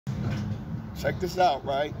check this out,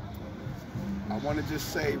 right? I want to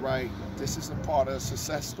just say, right, this is a part of a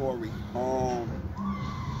success story.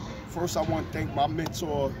 First, I want to thank my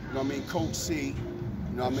mentor, you know what I mean, Coach C, you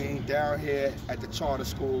know what I mean, down here at the charter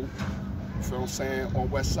school, you feel what I'm saying,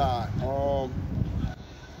 on West Side.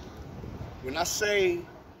 When I say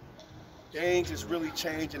things is really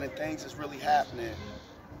changing and things is really happening,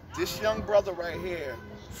 this young brother right here,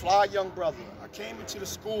 fly young brother, I came into the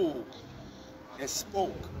school and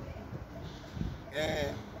spoke.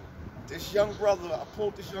 And this young brother, I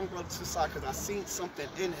pulled this young brother to the side because I seen something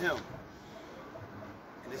in him.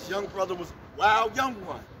 And this young brother was a wild young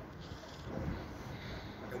one.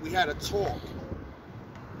 And we had a talk.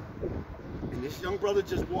 And this young brother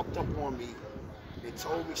just walked up on me and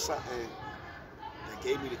told me something that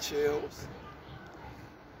gave me the chills.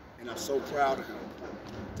 And I'm so proud of him.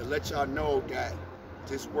 To let y'all know that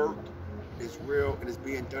this work is real and is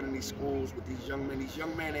being done in these schools with these young men. These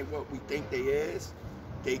young men ain't what we think they is.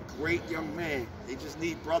 They great young men. They just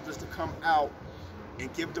need brothers to come out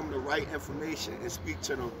and give them the right information and speak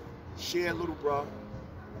to them. Share, little bro.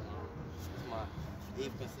 This is my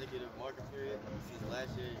 8th consecutive marker period. Since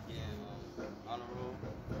last year, getting honor roll.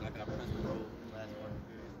 I got principal roll last marker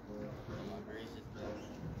period. My grades just been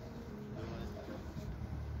doing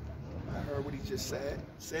this. I heard what he just said.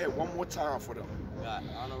 Say it one more time for them. Got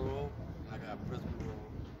honor roll, I got principal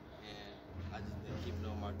roll, and I just been keeping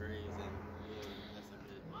on my grades and that's a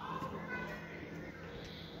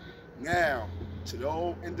good. Now, to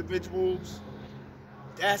those individuals,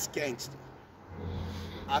 that's gangster.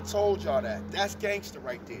 I told y'all that. That's gangster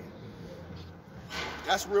right there.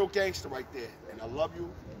 That's real gangster right there. And I love you,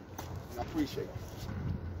 and I appreciate you.